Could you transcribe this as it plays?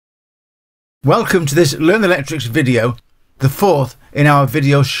Welcome to this LearnElectrics video, the fourth in our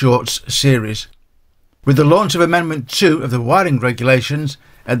video shorts series. With the launch of Amendment 2 of the wiring regulations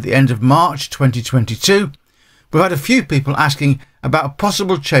at the end of March 2022, we've had a few people asking about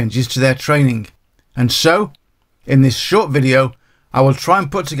possible changes to their training. And so, in this short video, I will try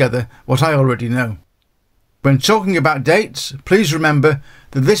and put together what I already know. When talking about dates, please remember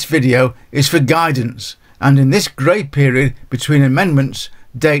that this video is for guidance, and in this grey period between amendments,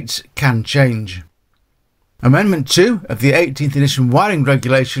 dates can change. Amendment 2 of the 18th edition wiring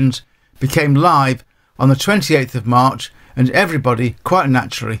regulations became live on the 28th of March, and everybody, quite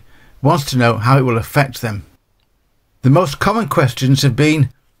naturally, wants to know how it will affect them. The most common questions have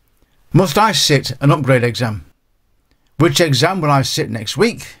been: must I sit an upgrade exam? Which exam will I sit next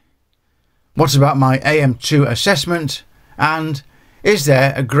week? What about my AM2 assessment? And is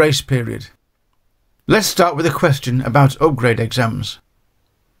there a grace period? Let's start with a question about upgrade exams.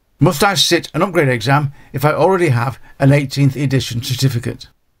 Must I sit an upgrade exam if I already have an 18th edition certificate?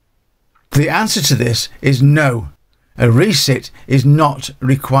 The answer to this is no. A resit is not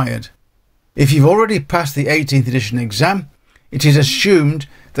required. If you've already passed the 18th edition exam, it is assumed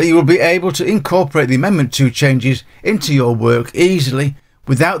that you will be able to incorporate the Amendment 2 changes into your work easily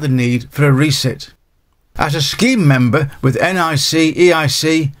without the need for a resit. As a scheme member with NIC,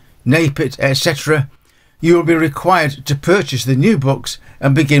 EIC, NAPIT, etc., you will be required to purchase the new books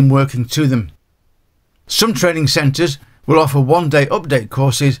and begin working to them. Some training centres will offer one-day update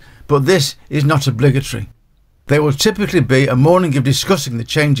courses, but this is not obligatory. There will typically be a morning of discussing the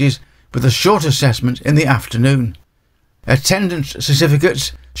changes with a short assessment in the afternoon. Attendance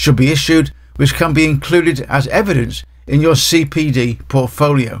certificates should be issued, which can be included as evidence in your CPD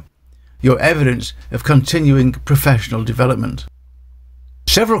portfolio, your evidence of continuing professional development.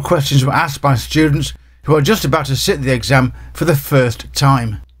 Several questions were asked by students who are just about to sit the exam for the first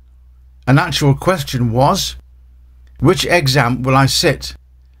time. An actual question was: which exam will I sit?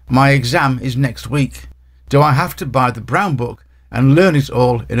 My exam is next week. Do I have to buy the brown book and learn it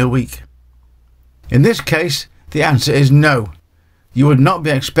all in a week? In this case, the answer is no. You would not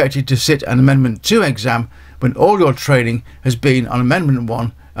be expected to sit an Amendment 2 exam when all your training has been on Amendment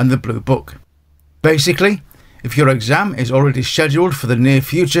 1 and the blue book. Basically, if your exam is already scheduled for the near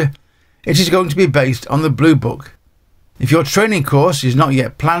future, it is going to be based on the blue book. If your training course is not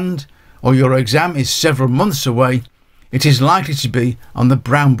yet planned, or your exam is several months away, it is likely to be on the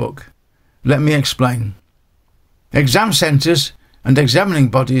brown book. Let me explain. Exam centres and examining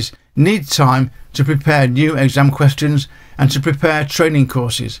bodies need time to prepare new exam questions and to prepare training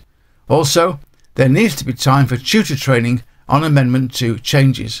courses. Also, there needs to be time for tutor training on Amendment 2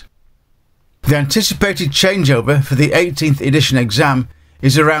 changes. The anticipated changeover for the 18th edition exam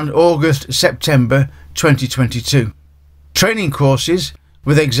is around August-September 2022. Training courses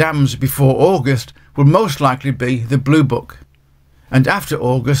with exams before August will most likely be the blue book, and after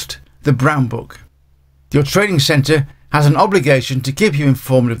August, the brown book. Your training centre has an obligation to keep you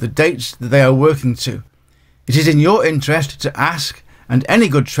informed of the dates that they are working to. It is in your interest to ask, and any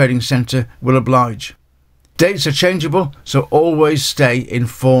good training centre will oblige. Dates are changeable, so always stay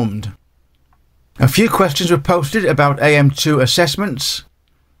informed. A few questions were posted about AM2 assessments.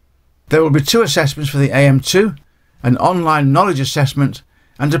 There will be 2 assessments for the AM2, an online knowledge assessment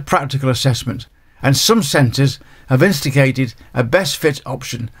and a practical assessment, and some centres have instigated a best fit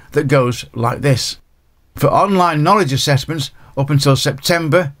option that goes like this. For online knowledge assessments up until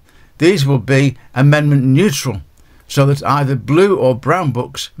September, these will be amendment neutral, so that either blue or brown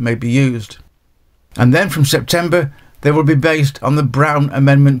books may be used. And then from September, they will be based on the brown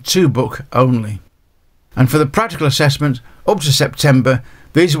Amendment 2 book only. And for the practical assessment up to September,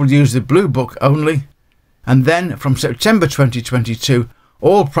 these will use the blue book only, and then from September 2022,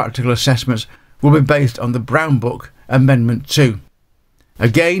 all practical assessments will be based on the brown book Amendment 2.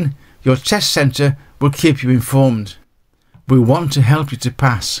 Again, your test centre will keep you informed. We want to help you to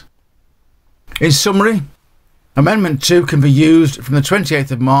pass. In summary, Amendment 2 can be used from the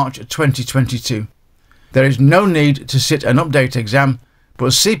 28th of March 2022. There is no need to sit an update exam,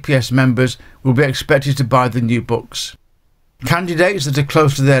 but CPS members will be expected to buy the new books. Candidates that are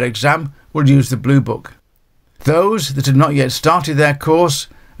close to their exam will use the blue book. Those that have not yet started their course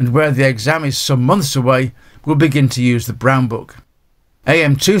and where the exam is some months away will begin to use the brown book.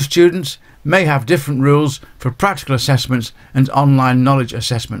 AM2 students may have different rules for practical assessments and online knowledge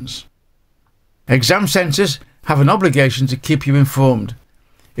assessments. Exam centres have an obligation to keep you informed.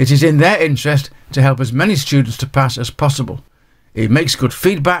 It is in their interest to help as many students to pass as possible. It makes good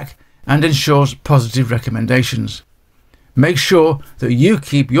feedback and ensures positive recommendations. Make sure that you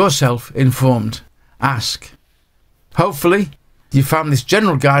keep yourself informed. Ask. Hopefully, you found this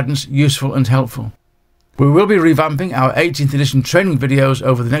general guidance useful and helpful. We will be revamping our 18th edition training videos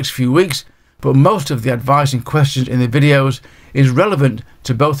over the next few weeks, but most of the advice and questions in the videos is relevant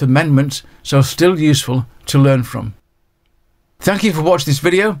to both amendments, so still useful to learn from. Thank you for watching this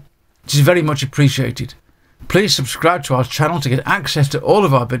video. It is very much appreciated. Please subscribe to our channel to get access to all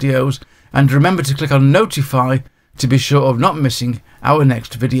of our videos, and remember to click on notify to be sure of not missing our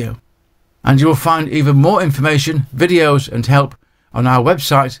next video. And you will find even more information, videos and help on our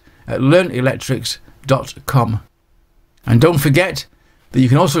website at LearnElectrics.com. And don't forget that you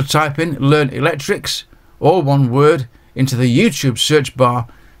can also type in LearnElectrics, all one word, into the YouTube search bar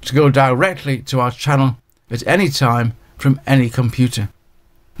to go directly to our channel at any time from any computer.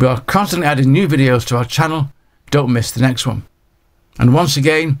 We are constantly adding new videos to our channel. Don't miss the next one. And once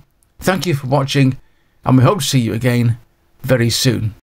again, thank you for watching, and we hope to see you again very soon.